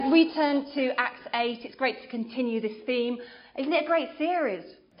we turn to Acts 8, it's great to continue this theme. Isn't it a great series?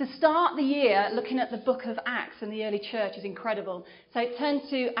 To start the year looking at the book of Acts and the early church is incredible. So turn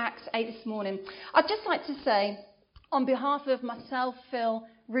to Acts 8 this morning. I'd just like to say, on behalf of myself, Phil,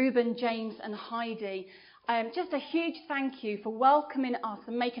 Reuben, James and Heidi, just a huge thank you for welcoming us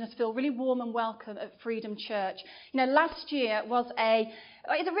and making us feel really warm and welcome at Freedom Church. You know, last year it's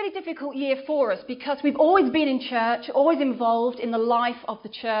a really difficult year for us because we've always been in church, always involved in the life of the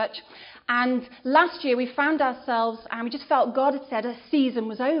church. And last year we found ourselves and we just felt God had said a season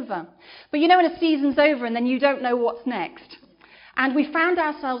was over. But you know when a season's over and then you don't know what's next. And we found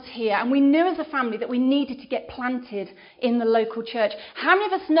ourselves here and we knew as a family that we needed to get planted in the local church. How many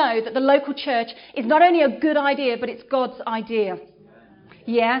of us know that the local church is not only a good idea, but it's God's idea?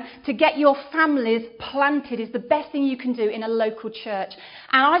 Yeah, to get your families planted is the best thing you can do in a local church.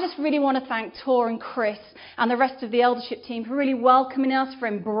 And I just really want to thank Tor and Chris and the rest of the eldership team for really welcoming us, for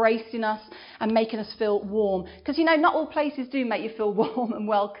embracing us and making us feel warm. Because, you know, not all places do make you feel warm and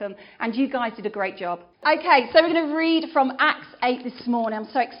welcome. And you guys did a great job. Okay, so we're going to read from Acts 8 this morning. I'm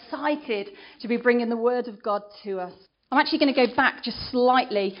so excited to be bringing the Word of God to us. I'm actually going to go back just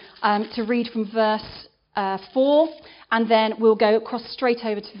slightly to read from verse 4, and then we'll go across straight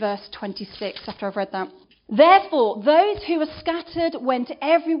over to verse 26 after I've read that. Therefore, those who were scattered went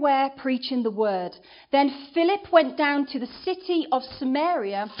everywhere preaching the word. Then Philip went down to the city of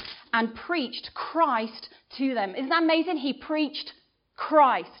Samaria and preached Christ to them. Isn't that amazing? He preached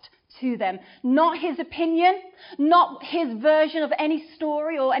Christ to them. Not his opinion, not his version of any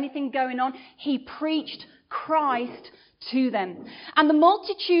story or anything going on. He preached Christ to them. And the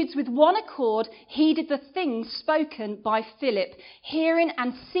multitudes with one accord heeded the things spoken by Philip, hearing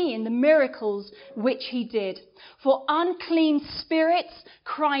and seeing the miracles which he did. For unclean spirits,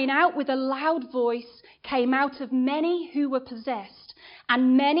 crying out with a loud voice, came out of many who were possessed,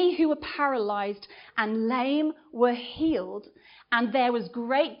 and many who were paralyzed and lame were healed. And there was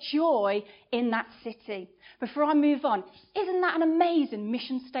great joy in that city. Before I move on, isn't that an amazing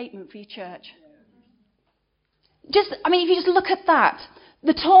mission statement for your church? If you just look at that,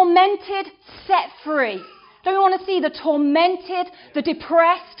 the tormented set free. Don't we want to see the tormented, the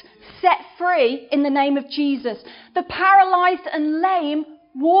depressed set free in the name of Jesus? The paralyzed and lame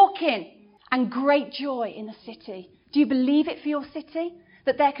walking, and great joy in the city. Do you believe it for your city?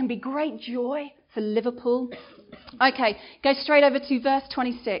 That there can be great joy for Liverpool? Okay, go straight over to verse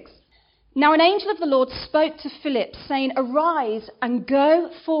 26. Now an angel of the Lord spoke to Philip, saying, Arise and go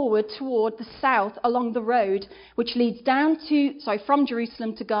forward toward the south along the road which leads from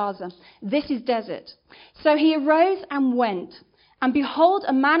Jerusalem to Gaza. This is desert. So he arose and went. And behold,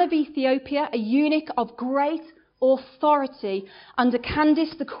 a man of Ethiopia, a eunuch of great authority under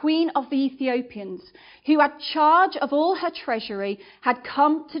Candace, the queen of the Ethiopians, who had charge of all her treasury, had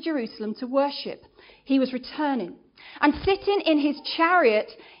come to Jerusalem to worship. He was returning. And sitting in his chariot,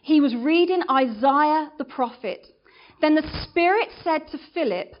 he was reading Isaiah the prophet. Then the Spirit said to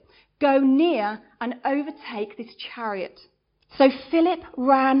Philip, Go near and overtake this chariot. So Philip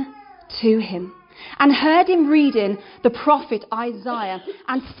ran to him and heard him reading the prophet Isaiah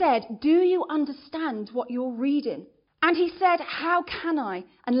and said, Do you understand what you're reading? And he said, How can I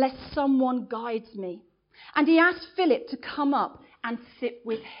unless someone guides me? And he asked Philip to come up and sit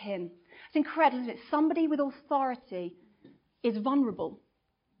with him. It's incredible, isn't it? Somebody with authority is vulnerable.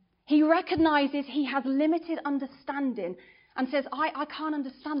 He recognises he has limited understanding and says, I can't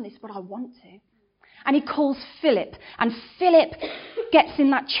understand this, but I want to. And he calls Philip, and Philip gets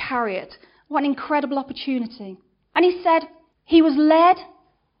in that chariot. What an incredible opportunity. And he said, he was led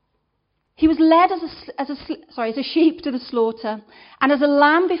as a sheep to the slaughter, and as a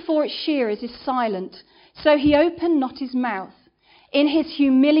lamb before its shearers is silent, so he opened not his mouth. In his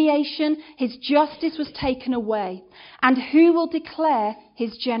humiliation, his justice was taken away. And who will declare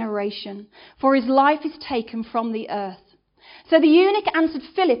his generation? For his life is taken from the earth. So the eunuch answered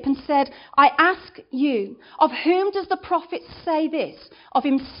Philip and said, I ask you, of whom does the prophet say this? Of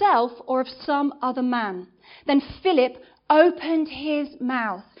himself or of some other man? Then Philip opened his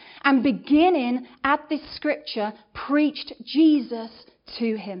mouth and beginning at this scripture, preached Jesus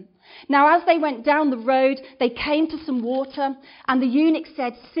to him. Now as they went down the road, they came to some water, and the eunuch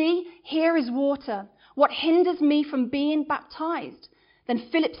said, See, here is water. What hinders me from being baptized? Then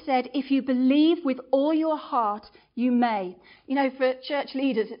Philip said, If you believe with all your heart, you may. You know, for church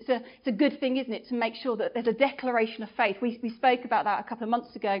leaders, it's a good thing, isn't it, to make sure that there's a declaration of faith. We spoke about that a couple of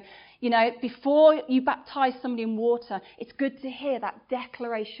months ago. You know, before you baptize somebody in water, it's good to hear that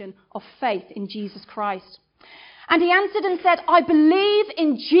declaration of faith in Jesus Christ. And he answered and said, I believe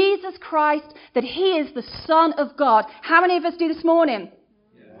in Jesus Christ that he is the Son of God. How many of us do this morning?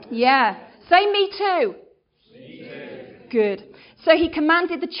 Yeah. Say me too. Good. So he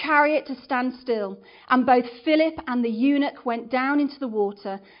commanded the chariot to stand still, and both Philip and the eunuch went down into the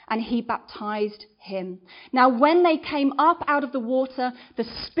water, and he baptized him. Now when they came up out of the water, the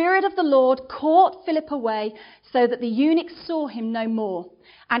Spirit of the Lord caught Philip away, so that the eunuch saw him no more,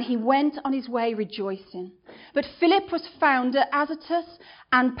 and he went on his way rejoicing. But Philip was found at Azotus,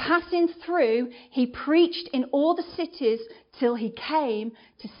 and passing through, he preached in all the cities till he came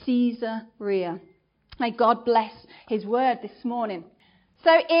to Caesarea. May God bless his word this morning. So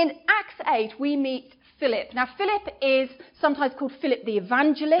in Acts 8, we meet Philip. Now, Philip is sometimes called Philip the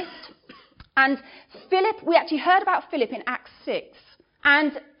Evangelist. And Philip, we actually heard about Philip in Acts 6.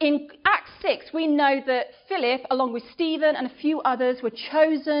 And in Acts 6, we know that Philip, along with Stephen and a few others, were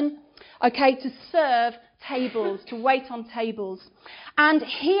chosen, to serve tables, to wait on tables. And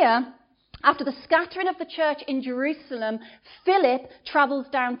here, after the scattering of the church in Jerusalem, Philip travels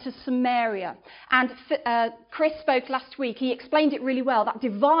down to Samaria. And Chris spoke last week. He explained it really well, that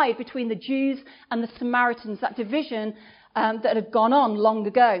divide between the Jews and the Samaritans, that division that had gone on long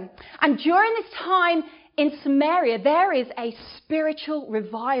ago. And during this time in Samaria, there is a spiritual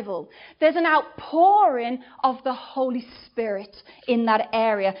revival. There's an outpouring of the Holy Spirit in that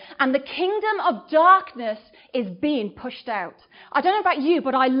area. And the kingdom of darkness is being pushed out. I don't know about you,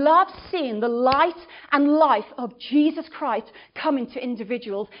 but I love seeing the light and life of Jesus Christ coming to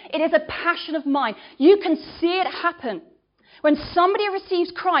individuals. It is a passion of mine. You can see it happen. When somebody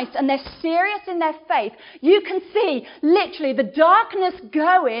receives Christ and they're serious in their faith, you can see literally the darkness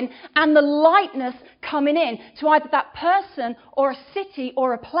going and the lightness coming in to either that person or a city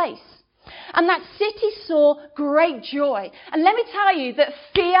or a place. And that city saw great joy. And let me tell you that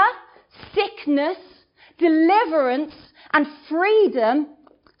fear, sickness, deliverance and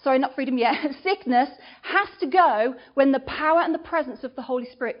sickness has to go when the power and the presence of the Holy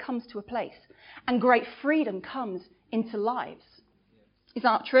Spirit comes to a place. And great freedom comes into lives. Is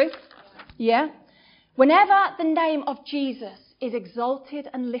that true? Yeah? Whenever the name of Jesus is exalted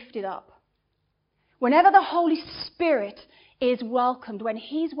and lifted up, whenever the Holy Spirit is welcomed, when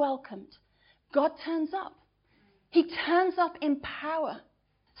he's welcomed, God turns up. He turns up in power.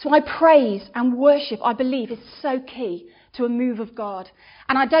 So praise and worship, I believe, is so key to a move of God.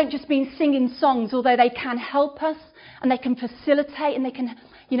 And I don't just mean singing songs, although they can help us and they can facilitate and they can,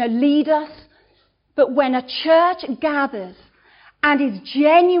 lead us. But when a church gathers and is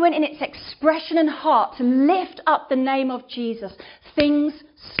genuine in its expression and heart to lift up the name of Jesus, things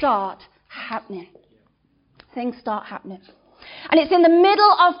start happening. Things start happening. And it's in the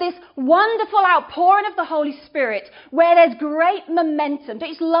middle of this wonderful outpouring of the Holy Spirit where there's great momentum. Don't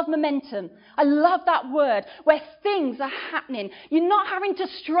you love momentum? I love that word, where things are happening. You're not having to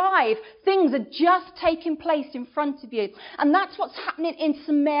strive. Things are just taking place in front of you. And that's what's happening in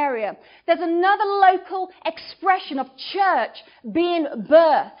Samaria. There's another local expression of church being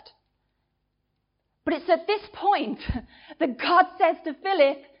birthed. But it's at this point that God says to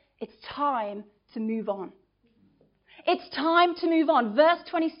Philip, it's time to move on. It's time to move on. Verse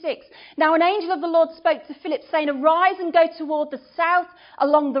 26. Now an angel of the Lord spoke to Philip, saying, arise and go toward the south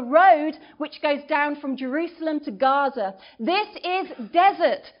along the road which goes down from Jerusalem to Gaza. This is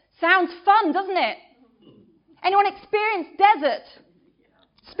desert. Sounds fun, doesn't it? Anyone experienced desert?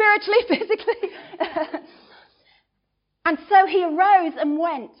 Spiritually, physically? And so he arose and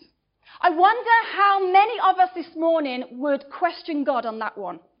went. I wonder how many of us this morning would question God on that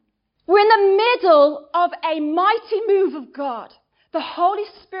one. We're in the middle of a mighty move of God. The Holy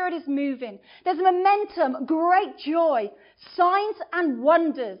Spirit is moving. There's momentum, great joy, signs and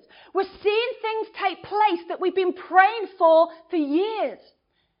wonders. We're seeing things take place that we've been praying for years.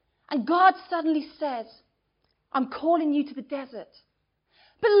 And God suddenly says, I'm calling you to the desert.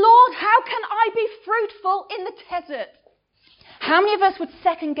 But Lord, how can I be fruitful in the desert? How many of us would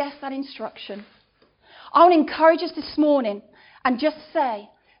second guess that instruction? I want to encourage us this morning and just say,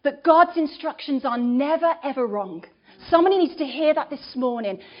 that God's instructions are never, ever wrong. Somebody needs to hear that this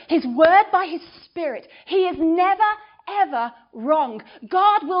morning. His word by his Spirit, he is never, ever wrong.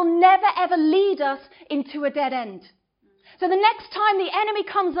 God will never, ever lead us into a dead end. So the next time the enemy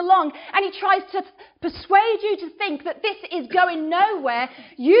comes along and he tries to persuade you to think that this is going nowhere,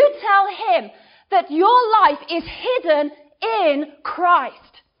 you tell him that your life is hidden in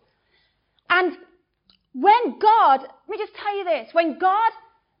Christ. And when God, let me just tell you this, when God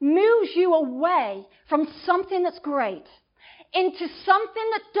moves you away from something that's great into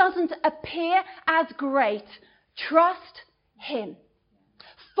something that doesn't appear as great, trust him.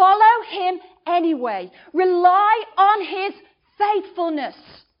 Follow him anyway. Rely on his faithfulness.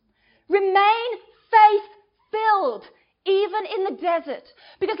 Remain faith-filled even in the desert.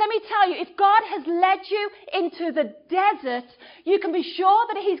 Because let me tell you, if God has led you into the desert, you can be sure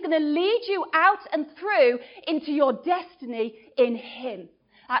that he's going to lead you out and through into your destiny in him.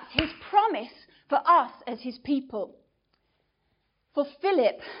 That's his promise for us as his people. For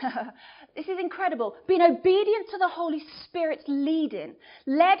Philip, this is incredible, being obedient to the Holy Spirit's leading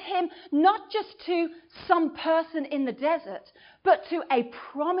led him not just to some person in the desert, but to a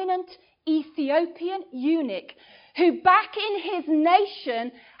prominent Ethiopian eunuch who back in his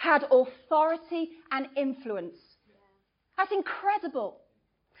nation had authority and influence. That's incredible.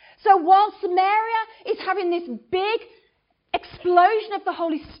 So while Samaria is having this big explosion of the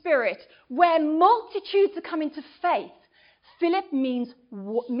Holy Spirit where multitudes are coming to faith, Philip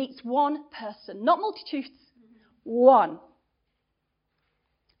meets one person, not multitudes, one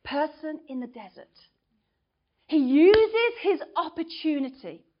person in the desert. He uses his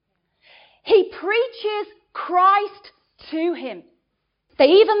opportunity. He preaches Christ to him. They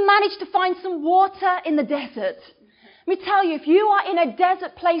even managed to find some water in the desert. Let me tell you, if you are in a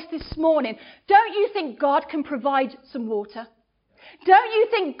desert place this morning, don't you think God can provide some water? Don't you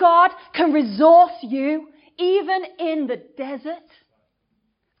think God can resource you even in the desert?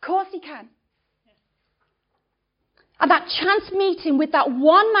 Of course he can. And that chance meeting with that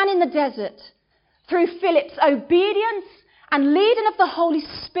one man in the desert, through Philip's obedience and leading of the Holy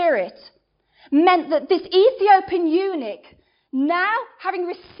Spirit, meant that this Ethiopian eunuch, now having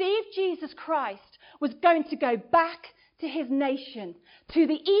received Jesus Christ, was going to go back to his nation, to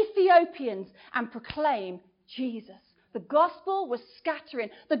the Ethiopians, and proclaim Jesus. The gospel was scattering.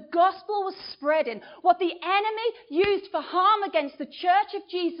 The gospel was spreading. What the enemy used for harm against the church of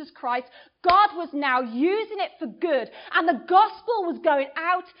Jesus Christ, God was now using it for good. And the gospel was going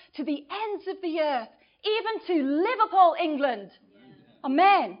out to the ends of the earth, even to Liverpool, England.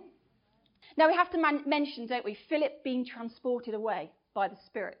 Amen. Now we have to mention, don't we, Philip being transported away by the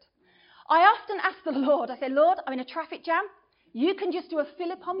Spirit. I often ask the Lord, I say, Lord, I'm in a traffic jam. You can just do a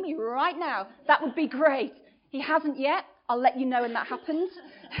Philip on me right now. That would be great. He hasn't yet. I'll let you know when that happens.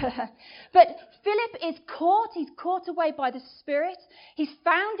 But Philip is caught. He's caught away by the Spirit. He's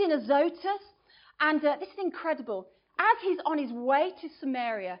found in Azotus. And this is incredible. As he's on his way to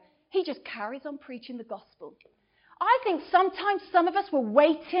Samaria, he just carries on preaching the gospel. I think sometimes some of us were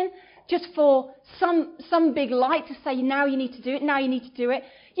waiting just for some big light to say, now you need to do it, now you need to do it.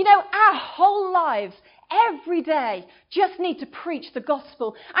 You know, our whole lives, every day, just need to preach the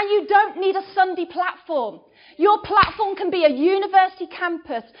gospel. And you don't need a Sunday platform. Your platform can be a university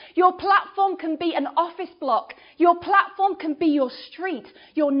campus. Your platform can be an office block. Your platform can be your street,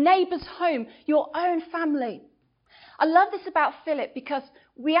 your neighbour's home, your own family. I love this about Philip because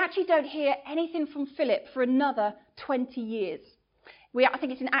we actually don't hear anything from Philip for another 20 years. I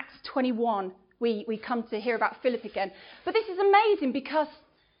think it's in Acts 21 we come to hear about Philip again. But this is amazing because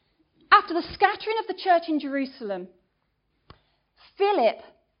after the scattering of the church in Jerusalem, Philip,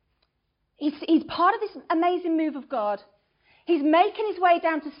 he's part of this amazing move of God. He's making his way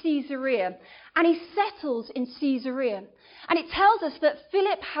down to Caesarea, and he settles in Caesarea. And it tells us that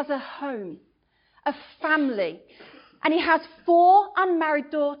Philip has a home, a family, and he has 4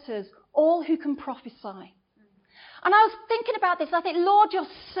 unmarried daughters, all who can prophesy. And I was thinking about this, and I think, Lord, you're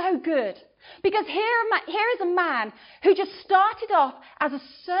so good. Because here is a man who just started off as a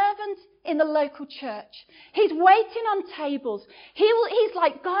servant in the local church. He's waiting on tables. He's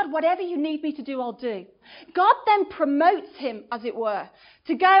like, God, whatever you need me to do, I'll do. God then promotes him, as it were,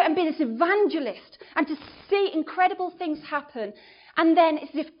 to go and be this evangelist and to see incredible things happen. And then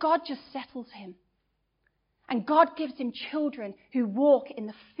it's as if God just settles him. And God gives him children who walk in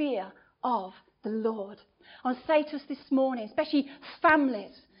the fear of the Lord. I want to say to us this morning, especially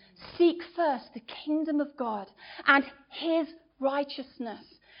families, seek first the kingdom of God and his righteousness,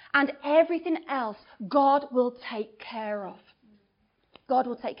 and everything else God will take care of. God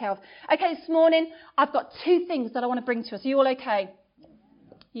will take care of. Okay, this morning I've got 2 things that I want to bring to us. Are you all okay?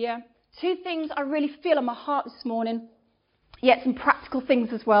 Yeah? 2 things I really feel on my heart this morning, yet some practical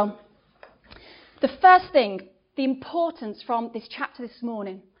things as well. The first thing, the importance from this chapter this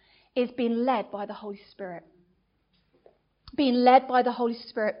morning, is being led by the Holy Spirit. Being led by the Holy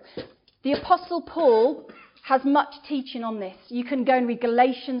Spirit. The Apostle Paul has much teaching on this. You can go and read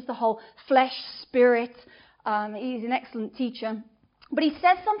Galatians, the whole flesh, spirit. He's an excellent teacher. But he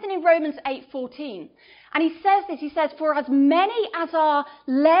says something in Romans 8:14. And he says this, he says, for as many as are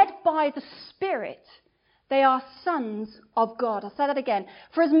led by the Spirit, they are sons of God. I'll say that again.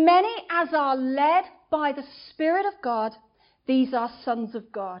 For as many as are led by the Spirit of God, these are sons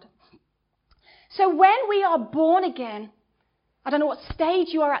of God. So when we are born again, I don't know what stage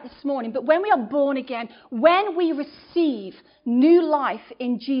you are at this morning, but when we are born again, when we receive new life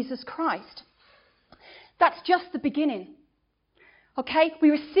in Jesus Christ, that's just the beginning. Okay? We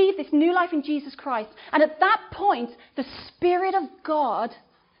receive this new life in Jesus Christ, and at that point, the Spirit of God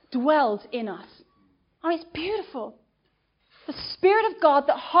dwells in us. I mean, it's beautiful. The Spirit of God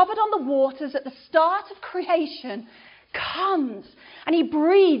that hovered on the waters at the start of creation comes, and he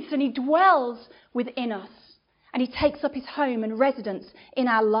breathes and he dwells within us. And he takes up his home and residence in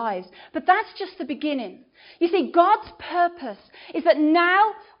our lives. But that's just the beginning. You see, God's purpose is that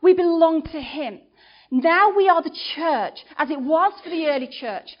now we belong to him. Now we are the church, as it was for the early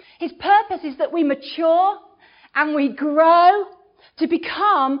church. His purpose is that we mature and we grow to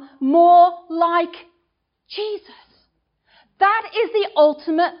become more like Jesus. That is the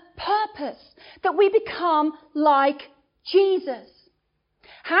ultimate purpose, that we become like Jesus.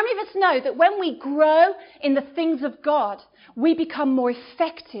 How many of us know that when we grow in the things of God, we become more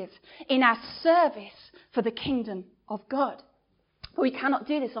effective in our service for the kingdom of God? But we cannot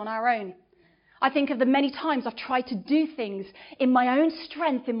do this on our own. I think of the many times I've tried to do things in my own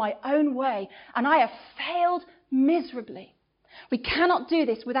strength, in my own way, and I have failed miserably. We cannot do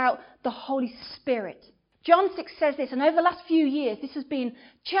this without the Holy Spirit. John 6 says this, and over the last few years, this has been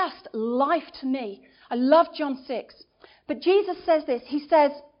just life to me. I love John 6. But Jesus says this, he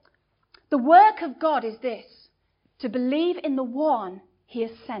says, the work of God is this, to believe in the one he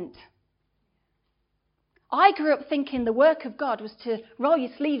has sent. I grew up thinking the work of God was to roll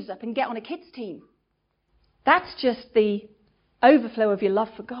your sleeves up and get on a kids' team. That's just the overflow of your love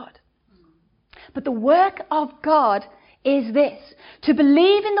for God. But the work of God is this, to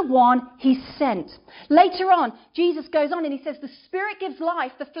believe in the one he sent. Later on, Jesus goes on and he says, the Spirit gives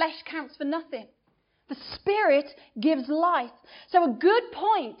life, the flesh counts for nothing. The Spirit gives life. So a good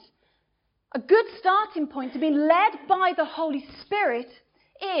point, a good starting point to be led by the Holy Spirit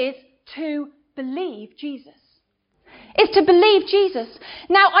is to believe Jesus. Is to believe Jesus.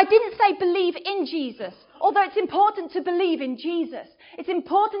 Now, I didn't say believe in Jesus, although it's important to believe in Jesus. It's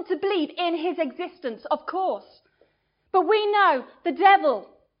important to believe in his existence, of course. But we know the devil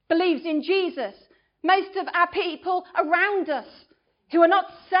believes in Jesus. Most of our people around us who are not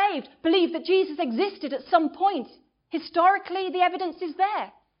saved believe that Jesus existed at some point. Historically, the evidence is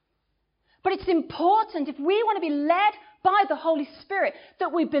there. But it's important, if we want to be led by the Holy Spirit,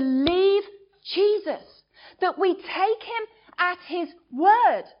 that we believe Jesus, that we take him at his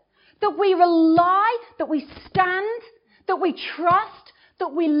word, that we rely, that we stand, that we trust,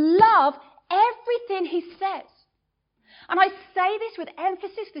 that we love everything he says. And I say this with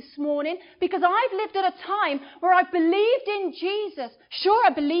emphasis this morning because I've lived at a time where I've believed in Jesus. Sure,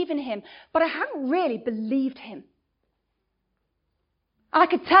 I believe in him, but I haven't really believed him. And I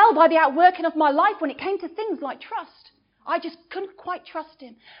could tell by the outworking of my life when it came to things like trust. I just couldn't quite trust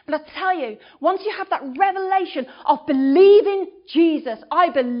him. But I tell you, once you have that revelation of believing Jesus,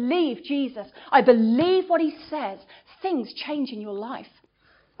 I believe Jesus, I believe what he says, things change in your life.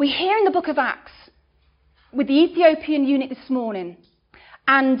 We hear in the book of Acts, with the Ethiopian eunuch this morning,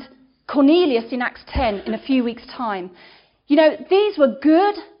 and Cornelius in Acts 10 in a few weeks' time. You know, these were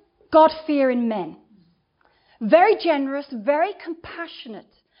good, God-fearing men. Very generous, very compassionate,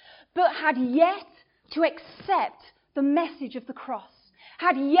 but had yet to accept the message of the cross.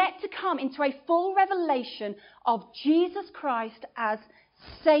 Had yet to come into a full revelation of Jesus Christ as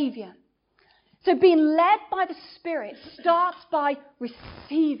Saviour. So being led by the Spirit starts by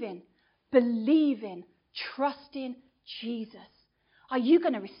receiving, believing, trusting Jesus. Are you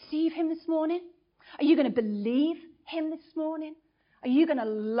going to receive him this morning? Are you going to believe him this morning? Are you going to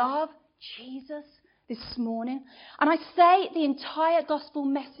love Jesus this morning? And I say the entire gospel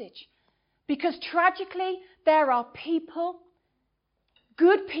message because tragically there are people,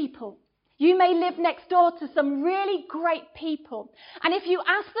 good people. You may live next door to some really great people. And if you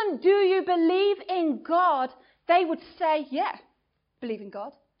ask them, do you believe in God? They would say, yeah, believe in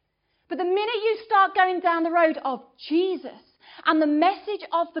God. But the minute you start going down the road of Jesus and the message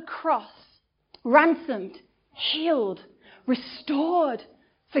of the cross, ransomed, healed, restored,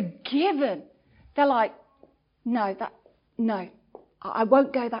 forgiven, they're like, no, I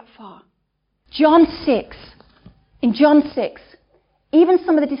won't go that far. In John 6, even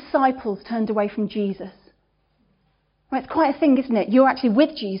some of the disciples turned away from Jesus. Well, it's quite a thing, isn't it? You're actually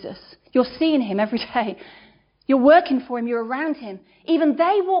with Jesus. You're seeing him every day. You're working for him. You're around him. Even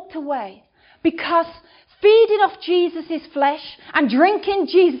they walked away because feeding off Jesus' flesh and drinking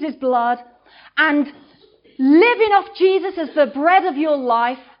Jesus' blood and living off Jesus as the bread of your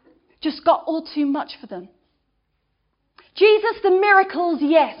life just got all too much for them. Jesus, the miracles,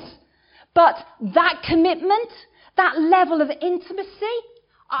 yes. But that commitment, that level of intimacy,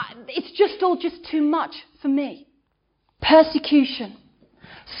 it's just too much for me. Persecution,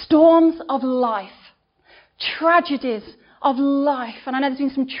 storms of life, tragedies of life. And I know there's been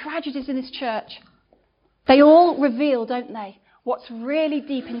some tragedies in this church. They all reveal, don't they, what's really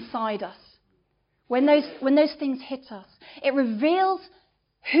deep inside us. When those things hit us, it reveals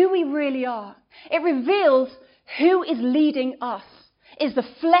who we really are. It reveals who is leading us. Is the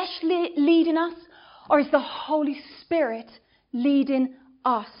flesh leading us, or is the Holy Spirit leading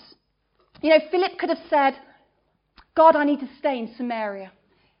us? You know, Philip could have said, God, I need to stay in Samaria.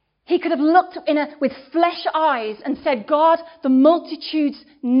 He could have looked with flesh eyes and said, God, the multitudes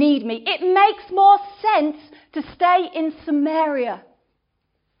need me. It makes more sense to stay in Samaria.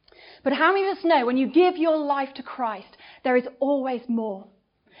 But how many of us know when you give your life to Christ, there is always more.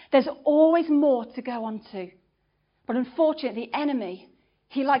 There's always more to go on to. But unfortunately, the enemy,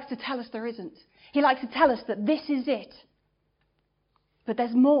 he likes to tell us there isn't. He likes to tell us that this is it. But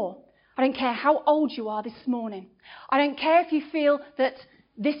there's more. I don't care how old you are this morning. I don't care if you feel that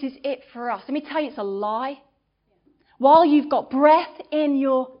this is it for us. Let me tell you, it's a lie. While you've got breath in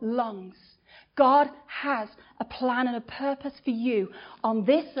your lungs, God has a plan and a purpose for you on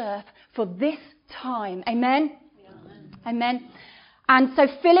this earth for this time. Amen? Amen. Amen. And so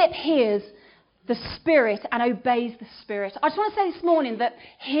Philip hears the Spirit and obeys the Spirit. I just want to say this morning that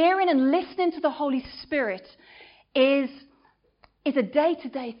hearing and listening to the Holy Spirit is a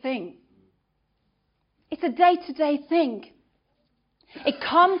day-to-day thing. It's a day-to-day thing. It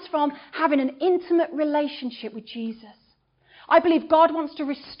comes from having an intimate relationship with Jesus. I believe God wants to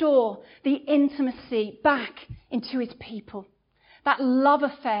restore the intimacy back into his people. That love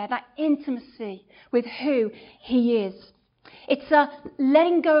affair, that intimacy with who he is. It's a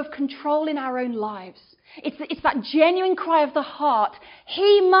letting go of control in our own lives. It's that genuine cry of the heart.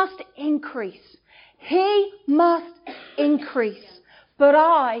 He must increase. He must increase. But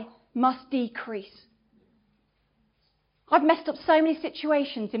I must decrease. I've messed up so many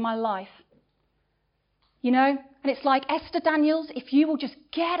situations in my life. You know, and it's like Esther Daniels, if you will just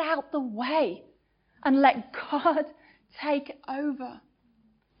get out the way and let God take over.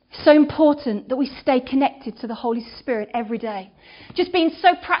 So important that we stay connected to the Holy Spirit every day. Just being so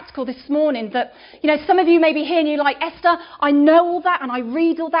practical this morning that, you know, some of you may be here and you're like, Esther, I know all that and I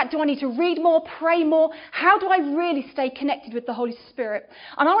read all that. Do I need to read more, pray more? How do I really stay connected with the Holy Spirit?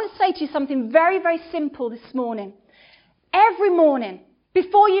 And I want to say to you something very, very simple this morning. Every morning,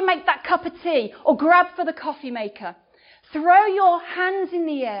 before you make that cup of tea or grab for the coffee maker, throw your hands in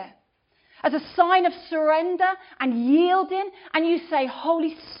the air as a sign of surrender and yielding, and you say,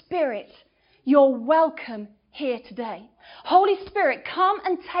 Holy Spirit, you're welcome here today. Holy Spirit, come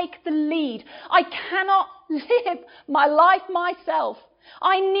and take the lead. I cannot live my life myself.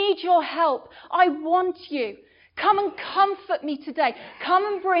 I need your help. I want you. Come and comfort me today. Come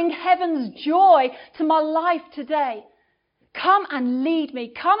and bring heaven's joy to my life today. Come and lead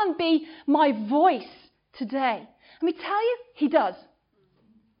me. Come and be my voice today. Let me tell you, he does.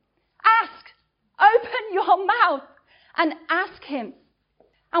 Ask. Open your mouth and ask him.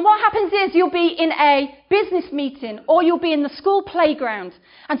 And what happens is you'll be in a business meeting or you'll be in the school playground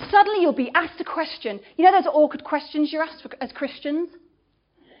and suddenly you'll be asked a question. You know those awkward questions you're asked as Christians?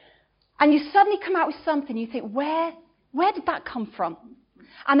 And you suddenly come out with something. You think, where did that come from?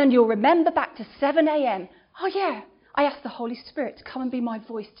 And then you'll remember back to 7 a.m. Oh yeah, I asked the Holy Spirit to come and be my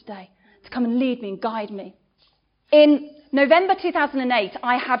voice today, to come and lead me and guide me. In November 2008,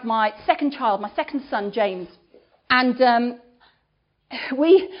 I had my second child, my second son, James. And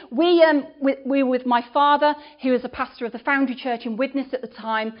we were with my father, who was a pastor of the Foundry Church in Widnes at the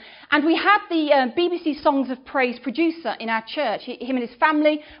time. And we had the BBC Songs of Praise producer in our church. Him and his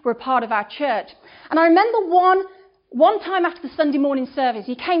family were a part of our church. And I remember one time after the Sunday morning service,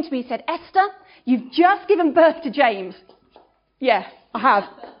 he came to me and said, Esther, you've just given birth to James. Yeah, I have.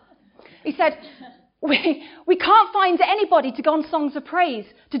 He said, we can't find anybody to go on Songs of Praise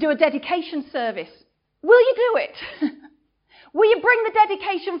to do a dedication service. Will you do it? Will you bring the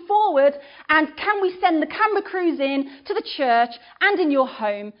dedication forward, and can we send the camera crews in to the church and in your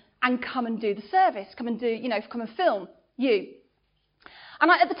home and come and do the service? Come and film you. And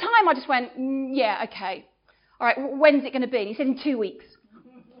at the time I just went, yeah, okay. All right, when's it going to be? And he said, in 2 weeks.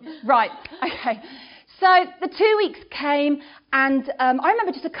 Right, okay. So the 2 weeks came, and I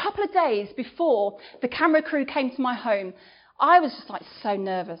remember just a couple of days before the camera crew came to my home, I was just like so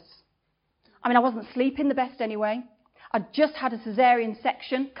nervous. I mean, I wasn't sleeping the best anyway. I'd just had a cesarean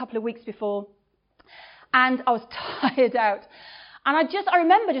section a couple of weeks before, and I was tired out. And I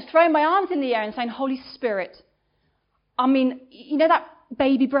remember just throwing my arms in the air and saying, Holy Spirit, I mean, you know that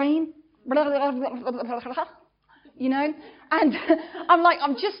baby brain? you know. And I'm like,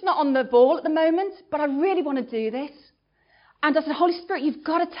 I'm just not on the ball at the moment, but I really want to do this. And I said, Holy Spirit, you've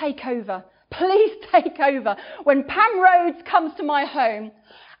got to take over. Please take over. When Pam Rhodes comes to my home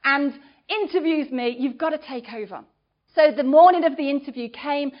and interviews me, you've got to take over. So the morning of the interview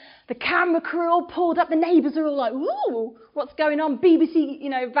came, the camera crew all pulled up, the neighbours are all like, ooh, what's going on? BBC,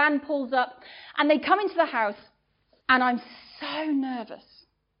 van pulls up, and they come into the house, and I'm so nervous.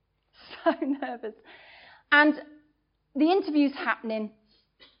 And the interview's happening,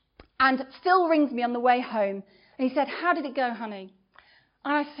 and Phil rings me on the way home, and he said, how did it go, honey?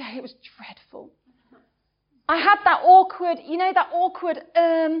 And I said, it was dreadful. I had that awkward,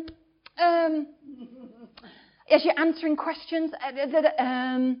 as you're answering questions, and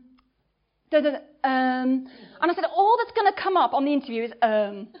I said, all that's going to come up on the interview is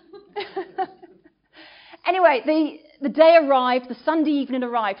Anyway, the day arrived, the Sunday evening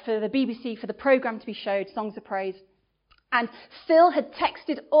arrived for the BBC, for the programme to be showed, Songs of Praise. And Phil had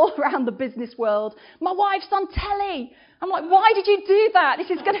texted all around the business world, my wife's on telly. I'm like, why did you do that? This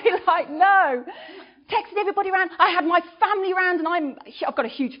is going to be like, no. Texted everybody around. I had my family round, and I've got a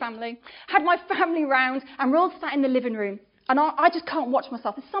huge family. Had my family round, and we're all sat in the living room. And I just can't watch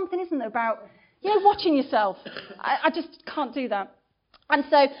myself. There's something, isn't there, about, watching yourself. I just can't do that. And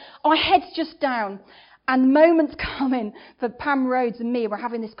so my head's just down. And moments coming for Pam Rhodes and me, we're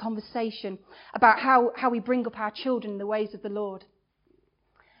having this conversation about how we bring up our children in the ways of the Lord.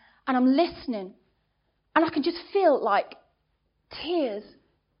 And I'm listening, and I can just feel like tears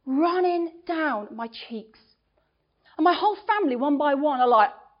running down my cheeks. And my whole family, one by one, are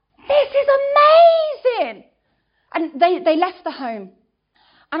like, this is amazing! And they left the home.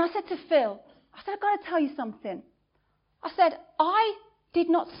 And I said to Phil, I've got to tell you something. I said, I did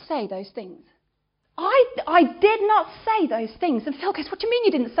not say those things. I did not say those things. And Phil goes, what do you mean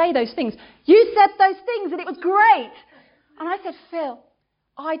you didn't say those things? You said those things and it was great. And I said, Phil,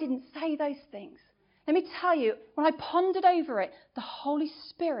 I didn't say those things. Let me tell you, when I pondered over it, the Holy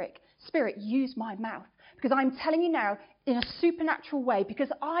Spirit used my mouth. Because I'm telling you now, in a supernatural way, because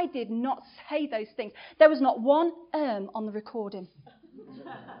I did not say those things. There was not one on the recording.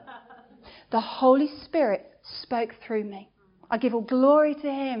 The Holy Spirit spoke through me. I give all glory to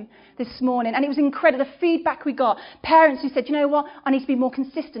him this morning. And it was incredible, the feedback we got. Parents who said, you know what, I need to be more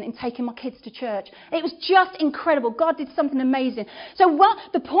consistent in taking my kids to church. It was just incredible. God did something amazing. So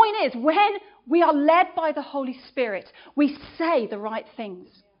the point is, when we are led by the Holy Spirit, we say the right things.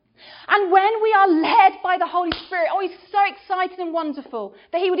 And when we are led by the Holy Spirit, he's so exciting and wonderful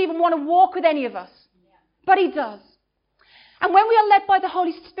that he would even want to walk with any of us. But he does. And when we are led by the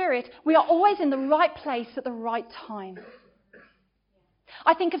Holy Spirit, we are always in the right place at the right time.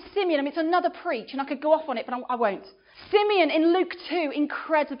 I think of Simeon, it's another preach, and I could go off on it, but I won't. Simeon in Luke 2,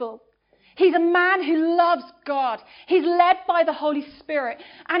 incredible. He's a man who loves God. He's led by the Holy Spirit.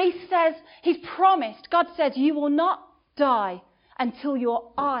 And he says, he's promised, God says, you will not die until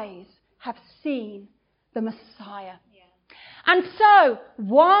your eyes have seen the Messiah. Yeah. And so,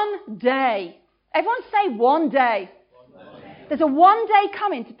 one day, everyone say one day. There's a one day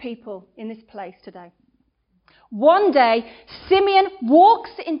coming to people in this place today. One day, Simeon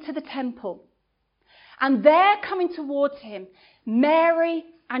walks into the temple, and there coming towards him, Mary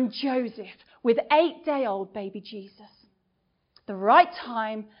and Joseph with 8-day-old baby Jesus. The right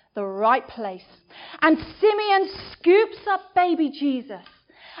time, the right place. And Simeon scoops up baby Jesus,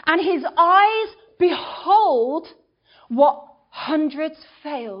 and his eyes behold what hundreds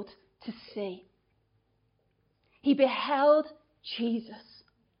failed to see. He beheld Jesus.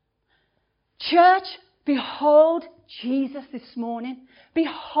 Church, behold Jesus this morning.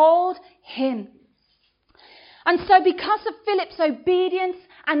 Behold him. And so because of Philip's obedience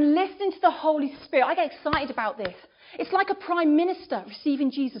and listening to the Holy Spirit, I get excited about this. It's like a prime minister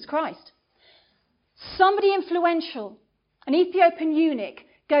receiving Jesus Christ. Somebody influential, an Ethiopian eunuch,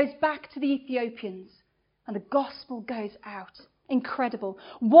 goes back to the Ethiopians and the gospel goes out. Incredible.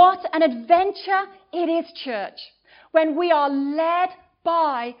 What an adventure it is, church, when we are led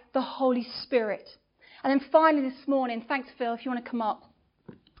by the Holy Spirit. And then finally this morning, thanks Phil, if you want to come up.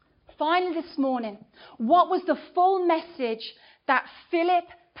 Finally this morning, what was the full message that Philip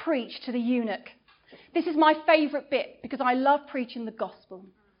preached to the eunuch? This is my favourite bit because I love preaching the gospel.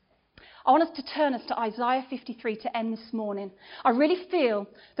 I want us to turn us to Isaiah 53 to end this morning. I really feel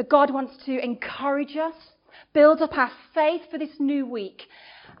that God wants to encourage us, build up our faith for this new week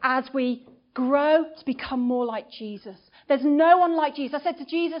as we grow to become more like Jesus. There's no one like Jesus. I said to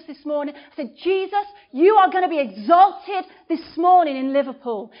Jesus this morning, I said, Jesus, you are going to be exalted this morning in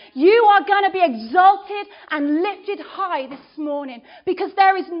Liverpool. You are going to be exalted and lifted high this morning because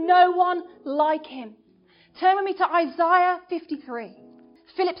there is no one like him. Turn with me to Isaiah 53.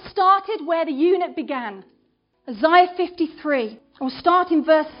 Philip started where the eunuch began. Isaiah 53. And we'll start in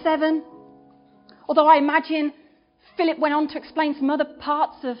verse 7. Although I imagine Philip went on to explain some other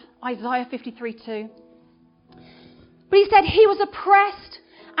parts of Isaiah 53 too. But he said, he was oppressed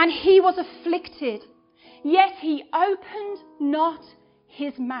and he was afflicted, yet he opened not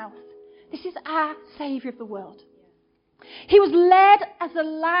his mouth. This is our Saviour of the world. He was led as a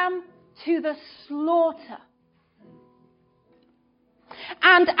lamb to the slaughter.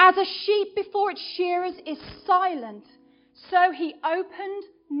 And as a sheep before its shearers is silent, so he opened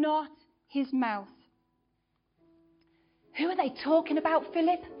not his mouth. Who are they talking about,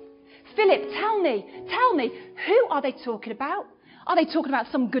 Philip? Philip, tell me, who are they talking about? Are they talking about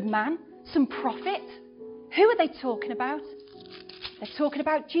some good man, some prophet? Who are they talking about? They're talking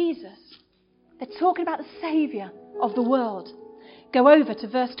about Jesus. They're talking about the Saviour of the world. Go over to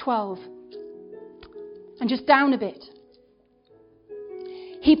verse 12 and just down a bit.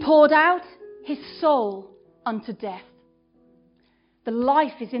 He poured out his soul unto death. The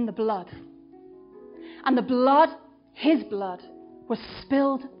life is in the blood. And the blood, his blood, was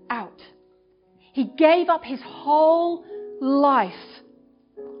spilled out. He gave up his whole life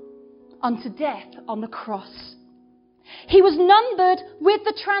unto death on the cross. He was numbered with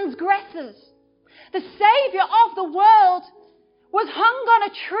the transgressors. The Saviour of the world was hung on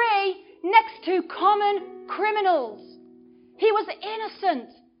a tree next to common criminals. He was innocent.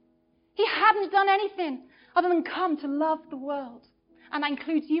 He hadn't done anything other than come to love the world. And that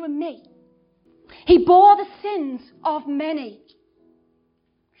includes you and me. He bore the sins of many.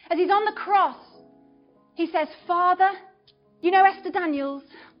 As he's on the cross, he says, Father, you know Esther Daniels,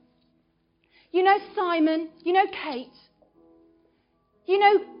 you know Simon, you know Kate, you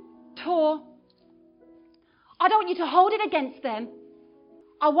know Tor. I don't want you to hold it against them.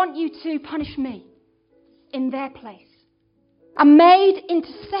 I want you to punish me in their place. And made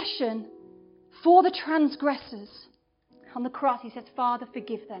intercession for the transgressors. On the cross, he says, Father,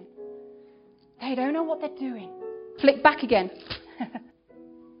 forgive them. They don't know what they're doing. Flick back again.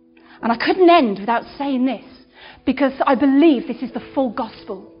 And I couldn't end without saying this, because I believe this is the full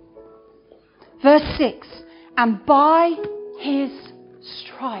gospel. Verse 6, and by his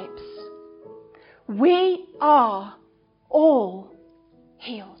stripes we are all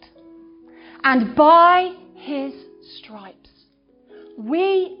healed. And by his stripes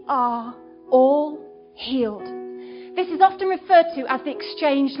we are all healed. This is often referred to as the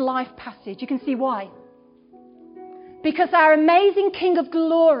exchanged life passage. You can see why. Because our amazing King of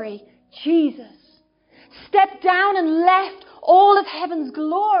glory, Jesus, stepped down and left all of heaven's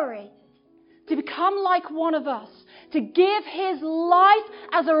glory to become like one of us, to give his life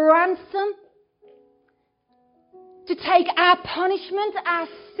as a ransom, to take our punishment, our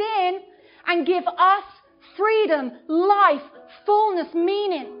sin, and give us freedom, life, fullness,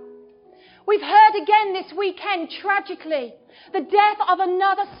 meaning. We've heard again this weekend, tragically, the death of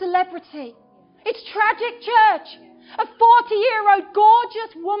another celebrity. It's tragic, church. A 40-year-old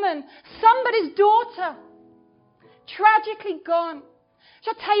gorgeous woman, somebody's daughter, tragically gone.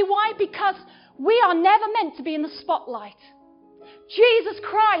 Shall I tell you why? Because we are never meant to be in the spotlight. Jesus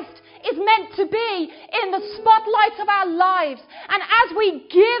Christ is meant to be in the spotlight of our lives. And as we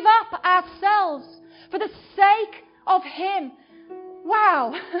give up ourselves for the sake of him,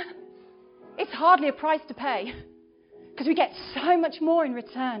 wow, it's hardly a price to pay, because we get so much more in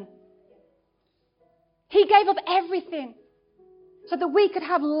return. He gave up everything so that we could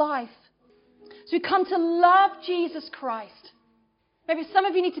have life. So we come to love Jesus Christ. Maybe some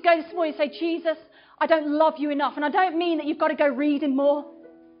of you need to go this morning and say, Jesus, I don't love you enough. And I don't mean that you've got to go reading more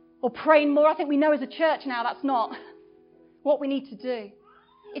or praying more. I think we know as a church now that's not what we need to do.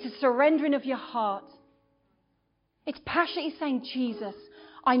 It's a surrendering of your heart. It's passionately saying, Jesus,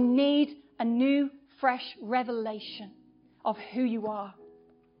 I need a new, fresh revelation of who you are.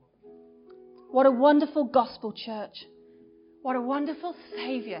 What a wonderful gospel, church. What a wonderful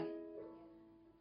Saviour.